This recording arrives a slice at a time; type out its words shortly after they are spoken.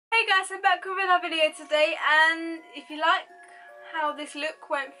guys, I'm back with another video today, and if you like how this look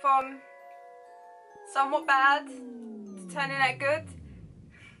went from somewhat bad to turning out good,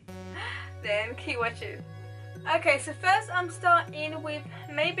 then keep watching. Okay, so first I'm starting with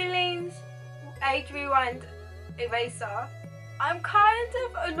Maybelline's Age Rewind Eraser. I'm kind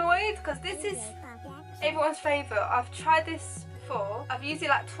of annoyed because this is everyone's favourite. I've tried this before, I've used it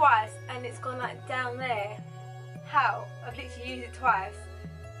like twice and it's gone like down there. How? I've literally used it twice.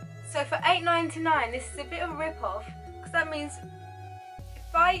 So for $8.99, this is a bit of a rip-off, because that means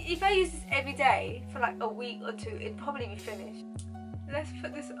if I use this every day for like a week or two, it'd probably be finished. Let's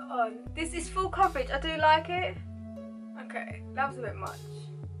put this on. This is full coverage. I do like it. Okay, that was a bit much.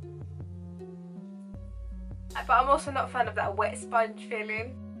 But I'm also not a fan of that wet sponge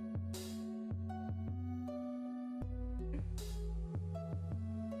feeling.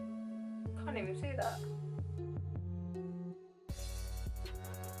 Can't even see that.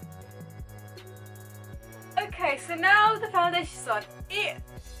 Okay, so now the foundation's on.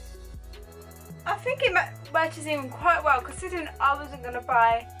 I think it matches in quite well, considering I wasn't going to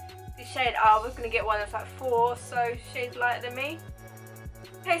buy this shade. I was going to get one that's like 4 or so shades lighter than me.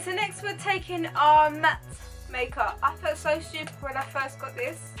 Okay, so next we're taking our matte makeup. I felt so stupid when I first got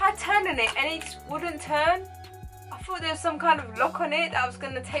this. I turned on it and it just wouldn't turn. I thought there was some kind of lock on it that I was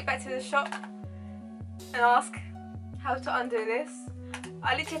going to take back to the shop and ask how to undo this.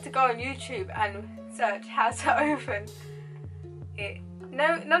 I literally had to go on YouTube and search how to open it.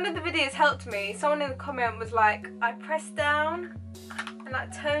 No, none of the videos helped me. Someone in the comment was like, I pressed down and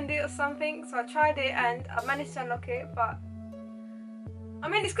like turned it or something. So I tried it and I managed to unlock it, but I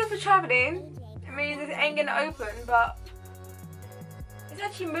mean, it's good for travelling. It means it ain't gonna open, but it's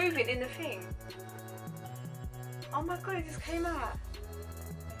actually moving in the thing. Oh my god, it just came out.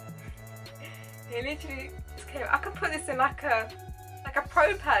 It literally just came out. I could put this in like a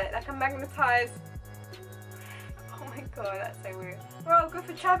pro palette, like a magnetised. Oh my god, that's so weird. Well, good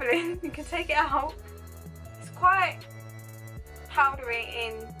for travelling. You can take it out. It's quite powdery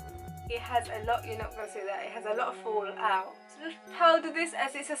in. It has a lot. You're not gonna see that. It has a lot of fall out. So just powder this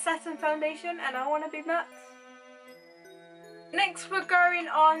as it's a satin foundation, and I want to be matte. Next, we're going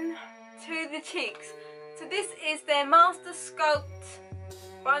on to the cheeks. So this is their Master Sculpt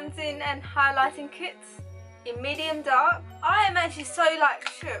bronzing and highlighting kits in medium dark. I am actually so like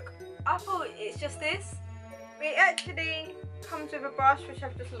shook. I thought it's just this. It actually comes with a brush which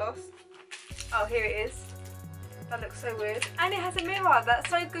I've just lost. Oh, here it is. That looks so weird. And it has a mirror. That's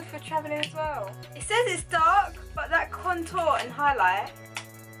so good for travelling as well. It says it's dark, but that contour and highlight,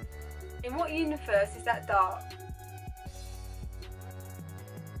 in what universe is that dark?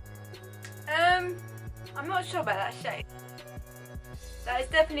 I'm not sure about that shade. That is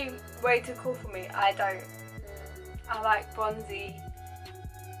definitely way too cool for me. I like bronzy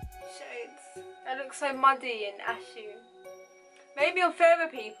shades. That looks so muddy and ashy. Maybe on fairer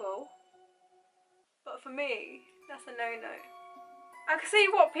people, but for me, that's a no-no. I can see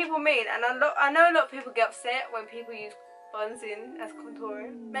what people mean, and I know a lot of people get upset when people use bronzing as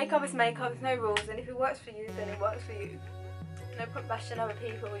contouring. Makeup is makeup, there's no rules, and if it works for you, then it works for you. No point bashing other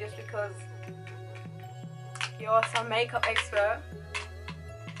people just because you're some makeup expert.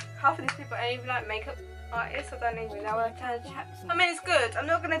 Half of these people ain't even like makeup artists. I don't even know what I'm chat. I mean, it's good. I'm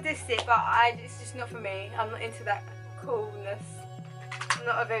not gonna diss it, but it's just not for me. I'm not into that coolness. I'm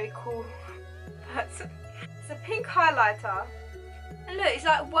not a very cool person. It's a pink highlighter, and look, it's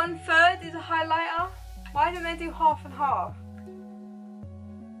like 1/3 is a highlighter. Why don't they do half and half?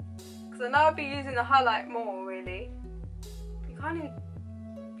 Because I know I'd be using the highlight more, really. You can't even.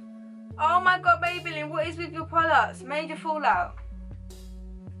 Oh my god, Maybelline, what is with your products? Major fallout.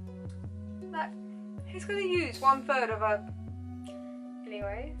 Like, who's going to use 1/3 of a...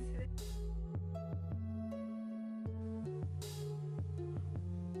 Anyways.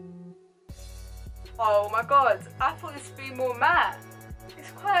 Oh my god, I thought this would be more matte.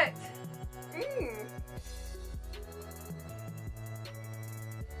 It's quite...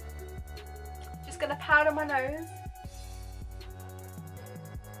 Just going to powder my nose.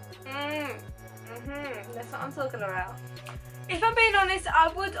 That's what I'm talking about. If I'm being honest, I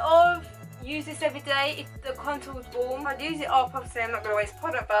would have used this every day if the contour was warm. I'd use it up, obviously I'm not going to waste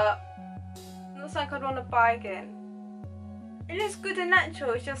product, but not something I'd want to buy again. It looks good and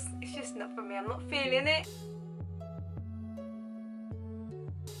natural, it's just not for me. I'm not feeling it.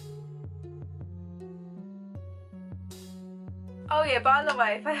 Oh yeah, by the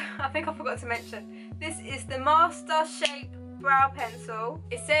way, I think I forgot to mention, this is the Master Shape Brow Pencil.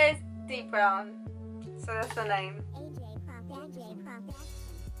 It says deep brown, so that's the name.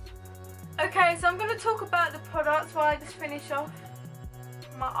 Okay, so I'm going to talk about the products while I just finish off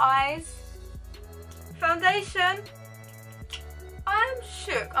my eyes. Foundation. I'm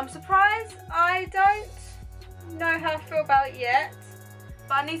shook. I'm surprised. I don't know how I feel about it yet.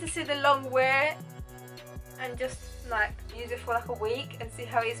 But I need to see the long wear and just like use it for like a week and see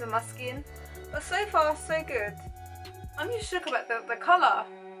how it is with my skin. But so far so good. I'm just shook about the colour.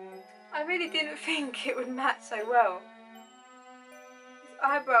 I really didn't think it would match so well. These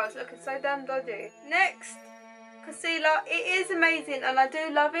eyebrows looking so damn dodgy. Next, concealer. It is amazing and I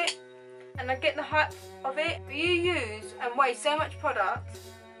do love it and I get the hype of it. But you use and waste so much product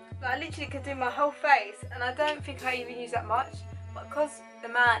that I literally could do my whole face and I don't think I even use that much. But because the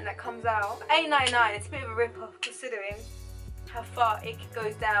amount that comes out, $8.99, it's a bit of a rip-off considering how far it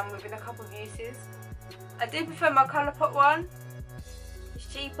goes down within a couple of uses. I do prefer my Colourpop one.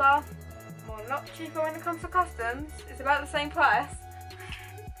 It's cheaper. Well, not cheaper when it comes to customs. It's about the same price.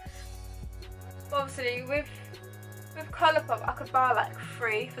 Obviously, with Colourpop, I could buy like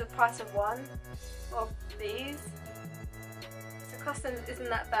 3 for the price of 1 of these. So customs isn't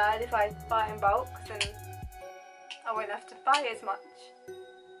that bad if I buy in bulk, then I won't have to buy as much.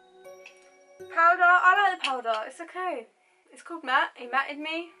 Powder, I like the powder, it's okay. It's called matte, it matted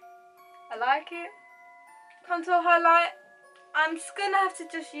me. I like it. Contour highlight, I'm just gonna have to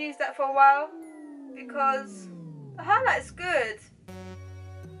just use that for a while because the highlight's good.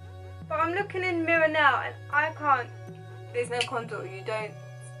 But I'm looking in the mirror now and I can't, there's no contour, you don't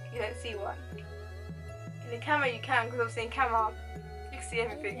see one. In the camera you can, because obviously in camera you can see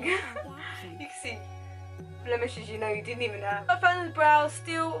everything. You can see blemishes you know you didn't even have. I found the brows,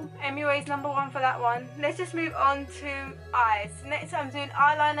 still MUA's #1 for that one. Let's just move on to eyes. Next I'm doing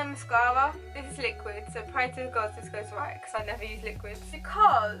eyeliner and mascara. This is liquid, so pray to the gods this goes right because I never use liquids.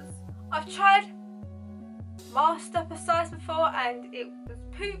 Because I've tried Master Precise before and it was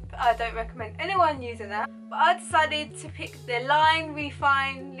poop. I don't recommend anyone using that. But I decided to pick the Line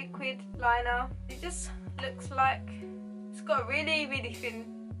Refine liquid liner. It just looks like it's got a really, really thin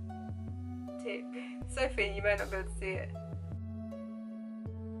tip. So thin you may not be able to see it.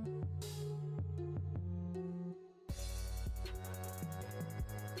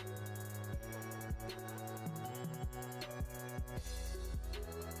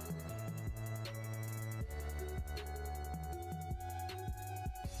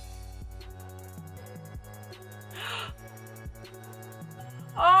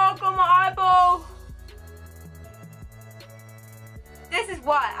 Oh, got my eyeball! This is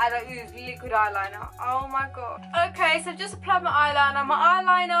why I don't use liquid eyeliner. Oh my god. Okay, so I've just applied my eyeliner. My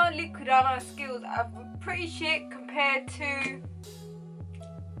eyeliner, liquid eyeliner skills are pretty shit compared to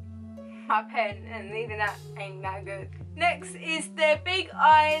my pen, and even that ain't that good. Next is the Big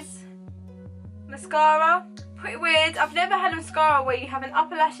Eyes mascara. Pretty weird. I've never had a mascara where you have an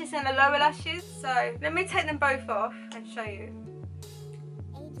upper lashes and a lower lashes. So let me take them both off and show you.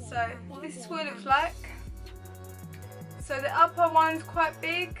 So this is what it looks like. So the upper one's quite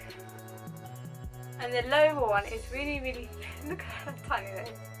big and the lower one is really, really look how tiny it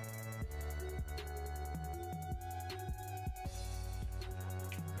is.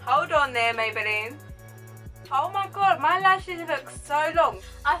 Hold on there, Maybelline. Oh my god, my lashes look so long.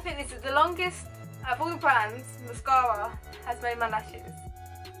 I think this is the longest of all the brands mascara has made my lashes.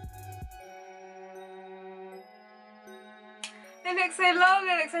 They look so long,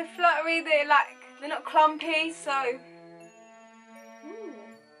 they look so fluttery, they're not clumpy, so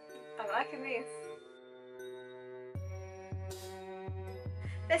I'm liking this.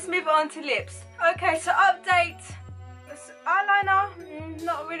 Let's move on to lips. Okay, so update. This eyeliner,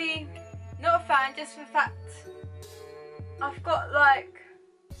 not a fan, just for the fact I've got like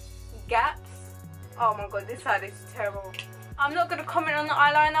gaps. Oh my god, this side is terrible. I'm not going to comment on the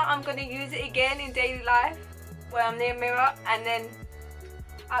eyeliner, I'm going to use it again in daily life where I'm near a mirror and then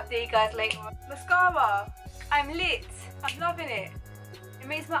update you guys later. Mascara, I'm lit, I'm loving it. It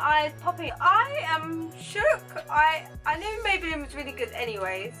makes my eyes popping. I am shook. I knew Maybelline was really good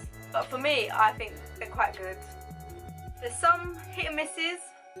anyways, but for me, I think they're quite good. There's some hit and misses.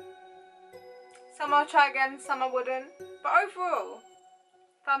 Some I'll try again, some I wouldn't. But overall,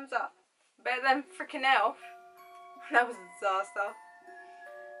 thumbs up. Better than freaking Elf. That was a disaster.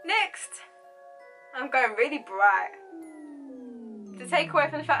 Next, I'm going really bright. To take away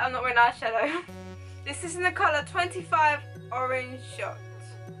from the fact I'm not wearing eyeshadow. This is in the colour 25 Orange Shot.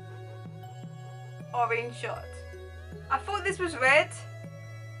 Orange Shot. I thought this was red,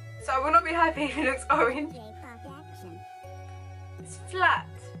 so I will not be happy if it looks orange. It's flat.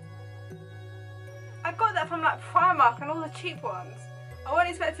 I got that from like Primark and all the cheap ones. I wasn't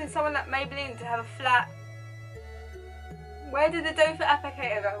expecting someone like Maybelline to have a flat. Where did the doe foot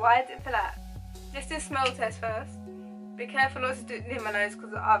applicator go? Why is it flat? Let's do a smell test first. Be careful not to do it near my nose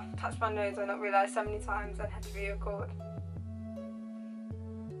because I've touched my nose and not realised so many times and had to re-record.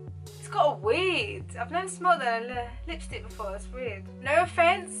 It's got a weird. I've never smelled a lipstick before. It's weird. No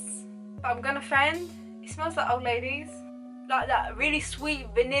offence, but I'm gonna offend. It smells like old ladies, like that really sweet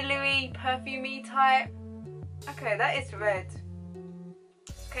vanilla-y, perfumey type. Okay, that is red.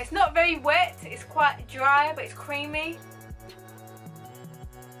 Okay, it's not very wet. It's quite dry, but it's creamy.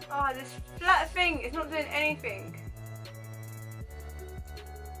 Oh, this flat thing is not doing anything.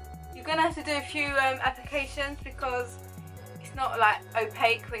 You're gonna have to do a few applications because it's not like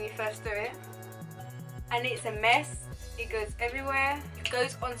opaque when you first do it, and it's a mess. It goes everywhere. It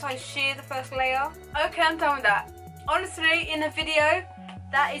goes on so sheer, the first layer. Okay, I'm done with that. Honestly, in a video,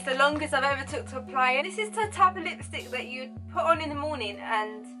 that is the longest I've ever took to apply it. This is the type of lipstick that you'd put on in the morning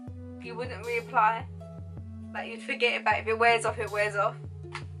and you wouldn't reapply. Like, you'd forget about it. If it wears off, it wears off.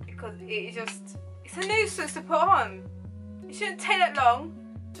 Because it's a nuisance to put on. It shouldn't take that long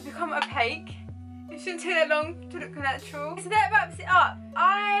to become opaque. It shouldn't take that long to look natural. So that wraps it up.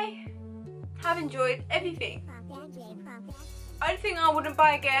 I have enjoyed everything. Only thing I wouldn't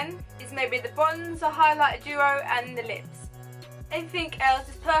buy again is maybe the bronzer, highlighter duo and the lips. Everything else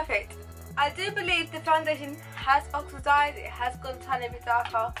is perfect. I do believe the foundation has oxidized, it has gone a tiny bit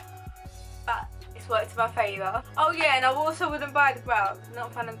darker, but it's worked in my favour. Oh yeah, and I also wouldn't buy the brows.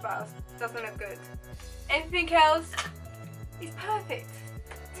 Not a fan of brows. Doesn't look good. Everything else is perfect.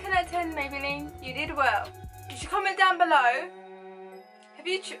 10 out of 10 Maybelline, you did well. You should comment down below. Have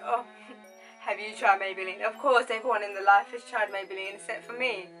you tried Maybelline? Of course, everyone in the life has tried Maybelline except for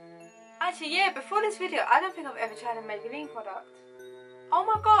me. Actually, yeah, before this video, I don't think I've ever tried a Maybelline product. Oh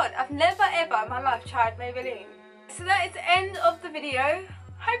my god, I've never ever in my life tried Maybelline. So that is the end of the video.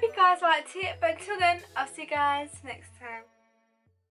 Hope you guys liked it, but until then, I'll see you guys next time.